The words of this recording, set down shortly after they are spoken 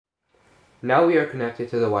Now we are connected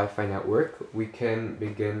to the Wi-Fi network, we can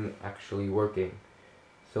begin actually working.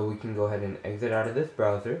 So we can go ahead and exit out of this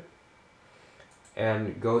browser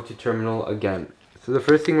and go to terminal again. So the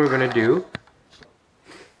first thing we're going to do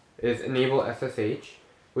is enable SSH,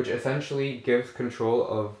 which essentially gives control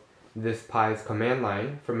of this Pi's command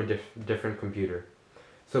line from a different computer.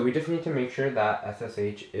 So we just need to make sure that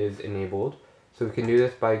SSH is enabled. So we can do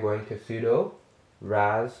this by going to sudo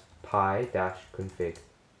raspi-config.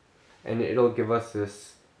 And it'll give us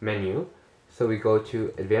this menu. So we go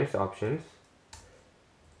to advanced options,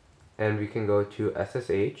 and we can go to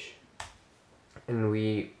SSH, and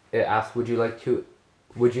it asks, would you like the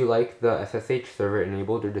SSH server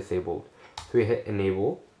enabled or disabled? So we hit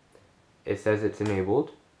enable. It says it's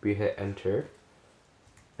enabled. We hit enter,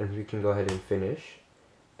 and we can go ahead and finish.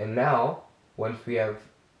 And now, once we have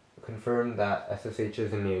confirmed that SSH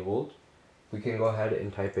is enabled, we can go ahead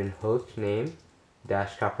and type in hostname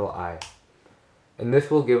 -I. And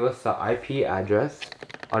this will give us the IP address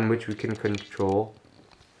on which we can control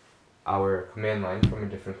our command line from a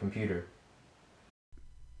different computer.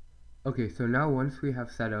 Okay, so now once we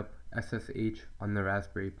have set up SSH on the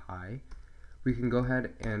Raspberry Pi, we can go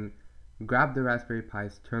ahead and grab the Raspberry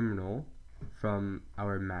Pi's terminal from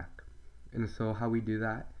our Mac. And so how we do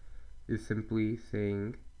that is simply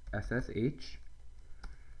saying SSH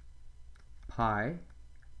pi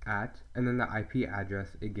at, and then the IP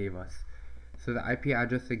address it gave us. So the IP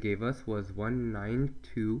address it gave us was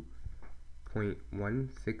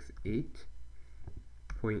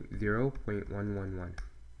 192.168.0.111.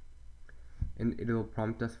 And it'll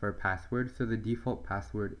prompt us for a password. So the default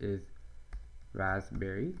password is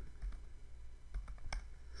raspberry.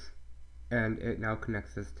 And it now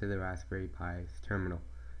connects us to the Raspberry Pi's terminal.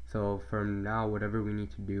 So from now, whatever we need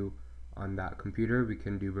to do on that computer, we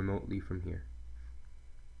can do remotely from here.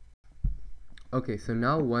 Okay, so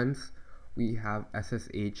now once we have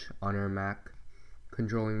SSH on our Mac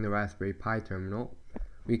controlling the Raspberry Pi terminal,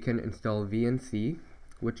 we can install Vnc,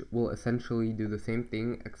 which will essentially do the same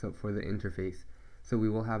thing except for the interface. So we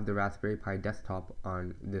will have the Raspberry Pi desktop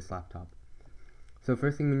on this laptop. So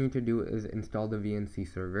first thing we need to do is install the Vnc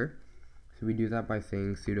server. So we do that by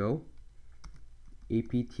saying sudo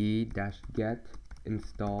apt-get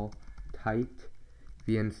install tite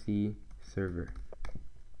vnc server,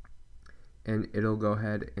 and it'll go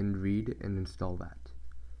ahead and read and install that.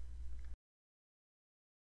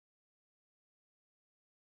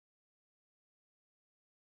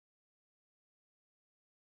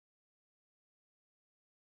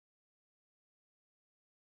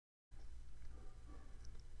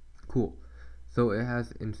 Cool. So it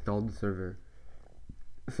has installed the server.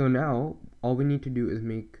 So now all we need to do is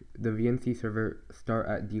make the VNC server start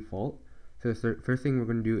at default. So the first thing we're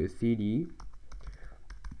going to do is cd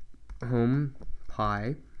home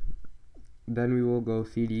pi, then we will go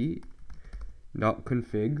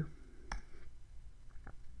cd.config,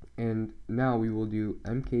 and now we will do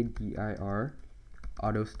mkdir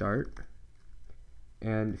auto start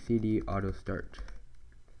and cd auto start.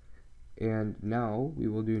 And now we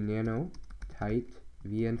will do nano tite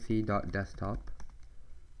vnc.desktop,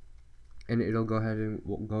 and it'll go ahead and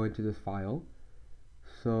we'll go into this file.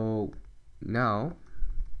 So now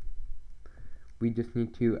we just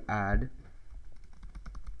need to add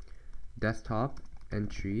desktop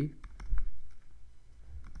entry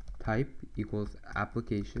type equals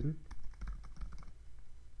application,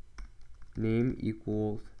 name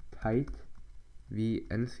equals tite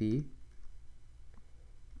vnc,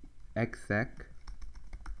 exec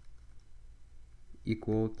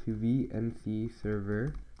equal to vnc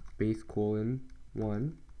server :1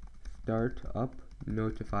 start up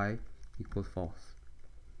notify equals false.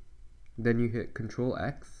 Then you hit Control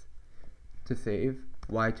X to save,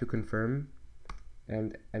 Y to confirm,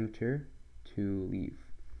 and enter to leave.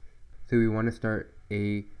 So we want to start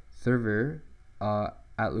a server at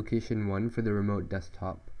location 1 for the remote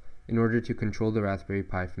desktop in order to control the Raspberry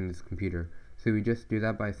Pi from this computer. So we just do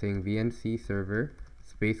that by saying Vnc Server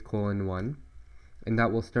 :1, and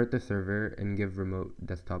that will start the server and give remote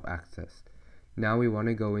desktop access. Now we want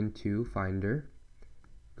to go into Finder,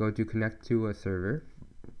 go to connect to a server,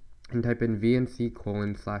 and type in vnc :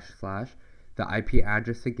 the IP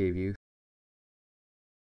address it gave you,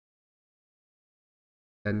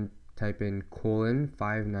 then type in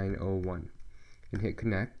 :5901 and hit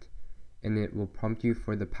connect, and it will prompt you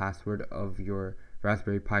for the password of your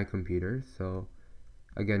Raspberry Pi computer. So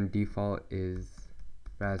again, default is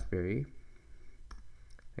Raspberry,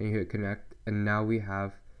 and you hit connect, and now we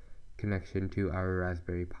have connection to our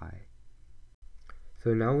Raspberry Pi.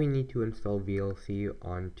 So now we need to install VLC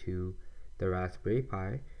onto the Raspberry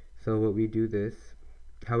Pi. So what we do this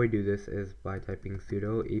How we do this is by typing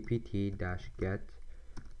sudo apt-get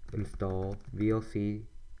install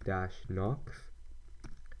vlc-nox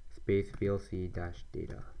space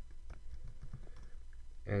vlc-data,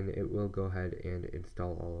 and it will go ahead and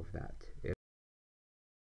install all of that.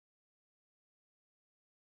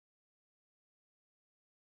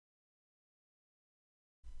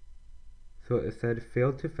 So it said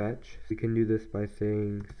failed to fetch. We can do this by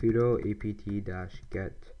saying sudo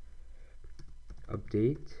apt-get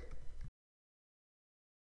update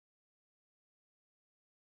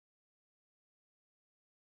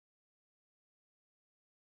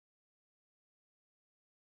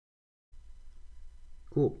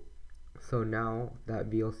Cool. So now that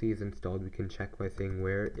VLC is installed, we can check by saying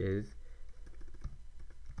where is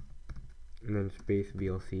and then space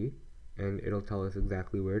VLC, and it'll tell us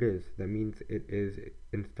exactly where it is. That means it is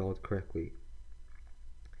installed correctly.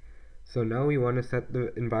 So now we want to set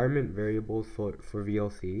the environment variables for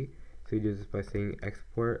VLC. So we do this by saying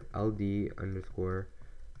export ld underscore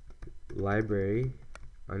library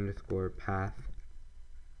underscore path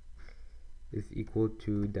is equal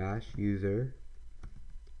to dash user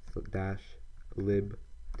dash lib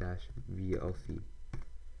dash VLC.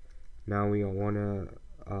 Now we want to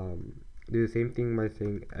do the same thing by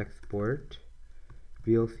saying export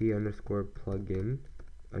VLC underscore plugin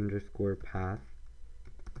underscore path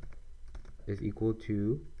is equal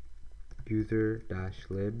to user dash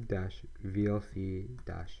lib dash VLC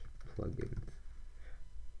dash plugins.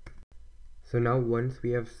 So now once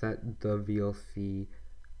we have set the VLC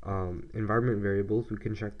environment variables, we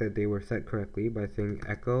can check that they were set correctly by saying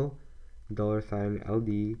echo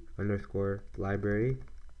 $ld underscore library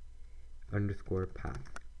underscore path,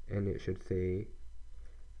 and it should say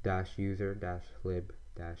dash user dash lib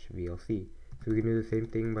dash VLC. So we can do the same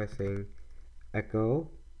thing by saying echo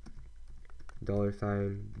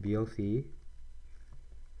 $VLC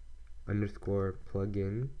underscore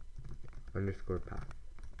plugin underscore path,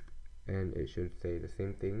 and it should say the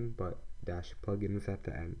same thing but dash plugins at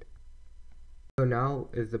the end. So now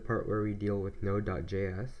is the part where we deal with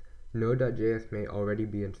Node.js. Node.js may already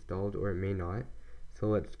be installed or it may not, so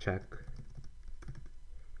let's check.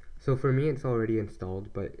 So for me it's already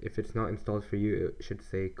installed, but if it's not installed for you, it should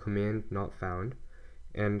say command not found.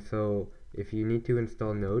 And so if you need to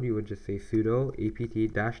install Node, you would just say sudo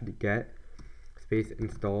apt-get space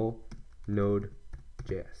install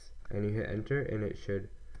Node.js, and you hit enter and it should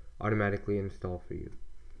automatically install for you.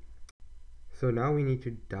 So now we need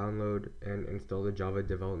to download and install the Java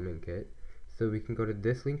development kit. So we can go to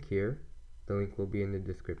this link here, the link will be in the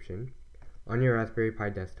description, on your Raspberry Pi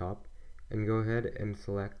desktop, and go ahead and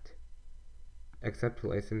select accept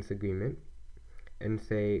license agreement and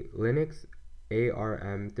say Linux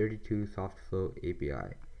ARM32 SoftFlow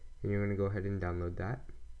API, and you're going to go ahead and download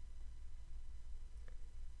that,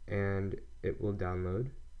 and it will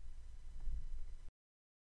download.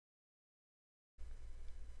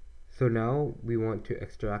 So now we want to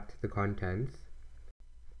extract the contents.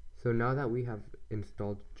 So now that we have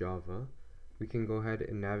installed Java, we can go ahead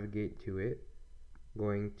and navigate to it,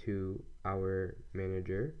 going to our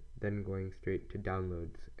manager, then going straight to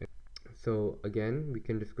downloads. So again, we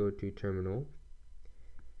can just go to terminal.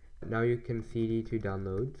 Now you can cd to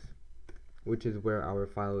downloads, which is where our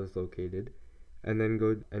file is located, and then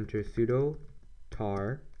go enter sudo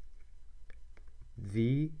tar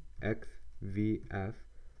zxvf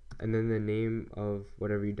and then the name of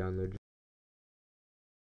whatever you download,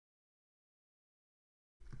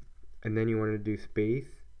 and then you want to do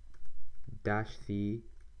space -c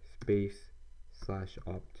space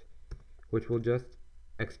 /opt, which will just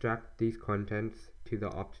extract these contents to the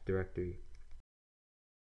opt directory.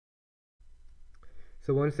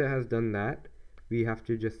 So once it has done that, we have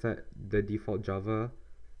to just set the default Java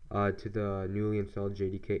to the newly installed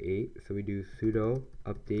JDK 8. So we do sudo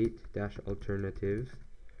update -alternatives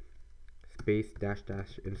space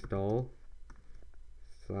 -- install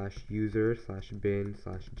 /user /bin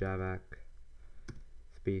 /javac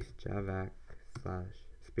space javac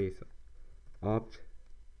space opt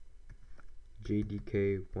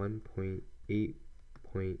JDK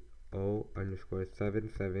 1.8.0 underscore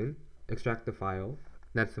 77. Extract the file.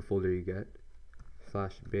 That's the folder you get.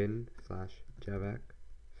 /bin /javac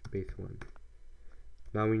space 1.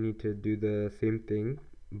 Now we need to do the same thing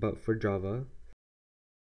but for Java.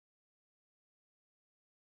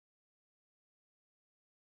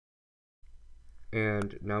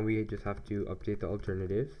 And now we just have to update the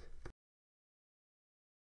alternatives.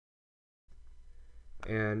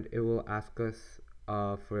 And it will ask us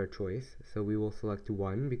for a choice. So we will select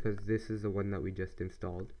 1 because this is the one that we just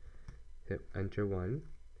installed. Hit enter 1.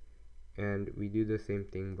 And we do the same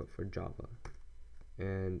thing but for Java.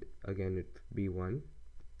 and again it's B1.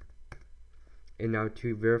 And now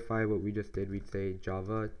to verify what we just did, we'd say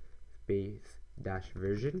java space dash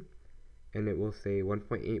version, and it will say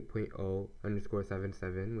 1.8.0 underscore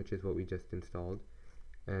 77, which is what we just installed,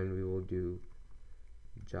 and we will do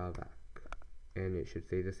javac, and it should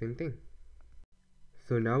say the same thing.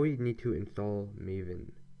 So now we need to install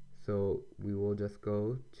Maven. So we will just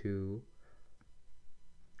go to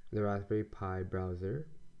the Raspberry Pi browser,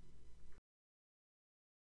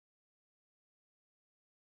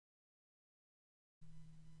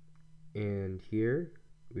 and here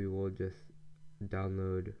we will just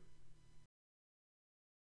download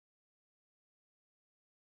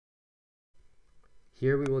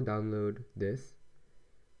this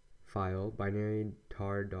file, binary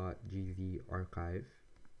tar.gz archive,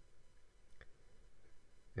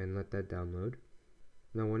 and let that download.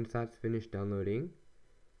 Now once that's finished downloading,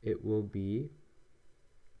 it will be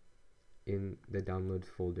in the downloads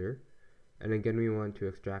folder, and again we want to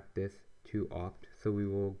extract this to opt, so we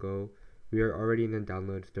are already in the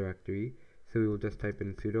downloads directory, so we will just type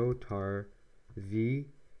in sudo tar vxvf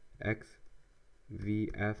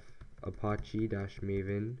apache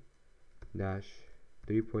 -maven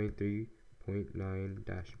 3.3.9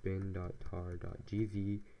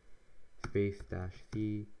 -bin.tar.gz space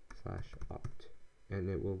 -c/opt, and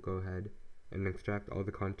it will go ahead and extract all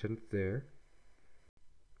the contents there.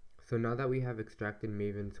 So now that we have extracted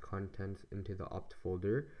Maven's contents into the opt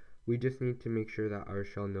folder, we just need to make sure that our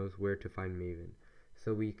shell knows where to find Maven.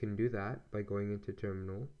 So we can do that by going into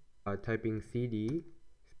terminal, typing cd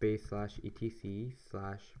space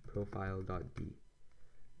 /etc/profile.d,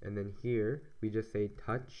 and then here we just say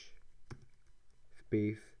touch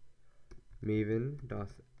space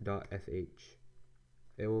maven.sh.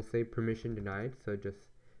 It will say permission denied, so just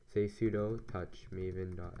say sudo touch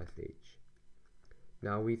maven.sh.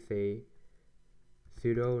 Now we say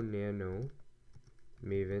sudo nano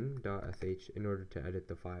maven.sh in order to edit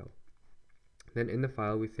the file. Then in the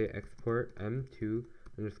file we say export m2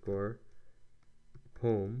 underscore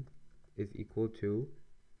home is equal to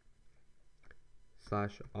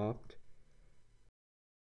 /opt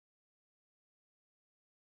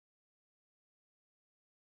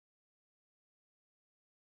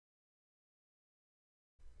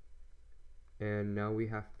and now we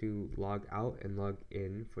have to log out and log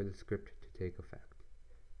in for the script to take effect.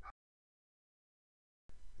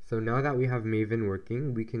 So now that we have Maven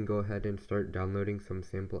working, we can go ahead and start downloading some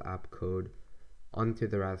sample app code onto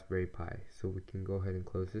the Raspberry Pi. So we can go ahead and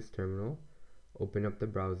close this terminal, open up the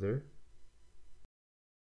browser,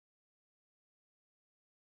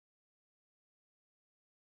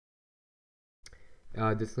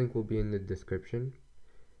 this link will be in the description.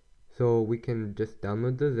 So we can just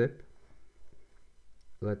download the zip,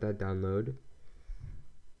 let that download,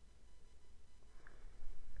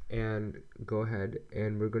 and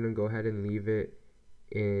we're going to go ahead and leave it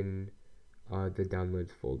in the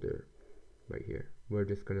downloads folder right here. We're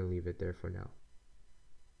just going to leave it there for now.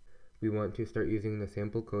 We want to start using the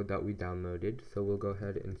sample code that we downloaded, so we'll go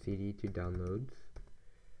ahead and cd to downloads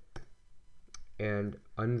and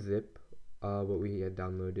unzip what we had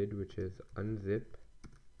downloaded, which is unzip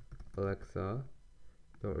Alexa.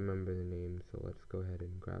 Don't remember the name, so let's go ahead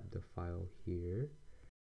and grab the file here.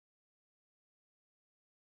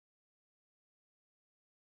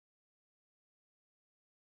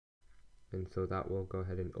 And so that will go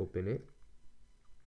ahead and open it.